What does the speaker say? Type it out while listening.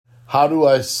How do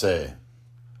I say?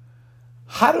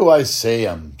 How do I say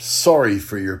I'm sorry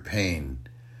for your pain?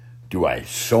 Do I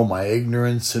show my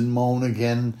ignorance and moan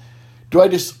again? Do I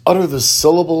just utter the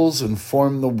syllables and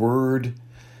form the word?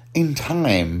 In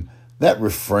time, that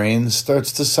refrain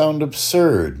starts to sound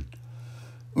absurd.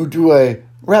 Or do I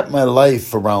wrap my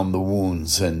life around the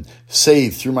wounds and say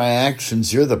through my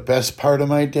actions you're the best part of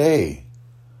my day?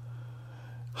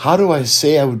 How do I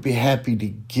say I would be happy to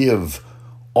give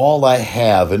all I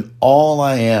have and all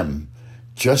I am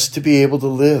just to be able to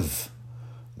live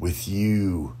with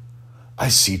you? I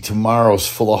see tomorrow's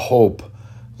full of hope.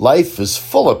 Life is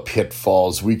full of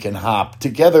pitfalls we can hop.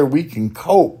 Together we can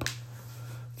cope.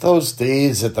 Those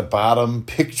days at the bottom,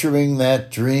 picturing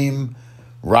that dream,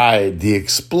 ride the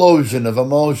explosion of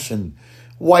emotion,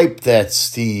 wipe that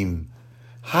steam.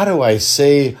 How do I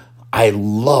say I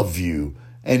love you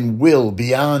and will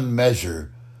beyond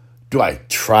measure? Do I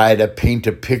try to paint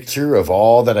a picture of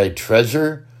all that I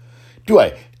treasure? Do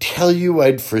I tell you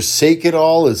I'd forsake it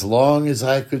all as long as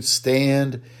I could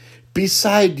stand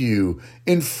beside you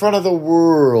in front of the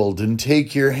world and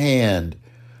take your hand?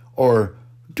 Or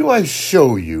do I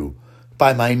show you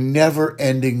by my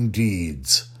never-ending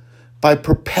deeds, by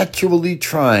perpetually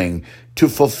trying to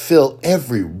fulfill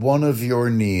every one of your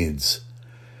needs?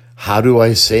 How do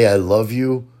I say I love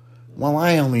you? Well,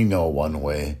 I only know one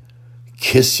way.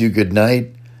 Kiss you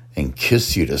goodnight and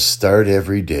kiss you to start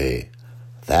every day.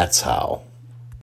 That's how.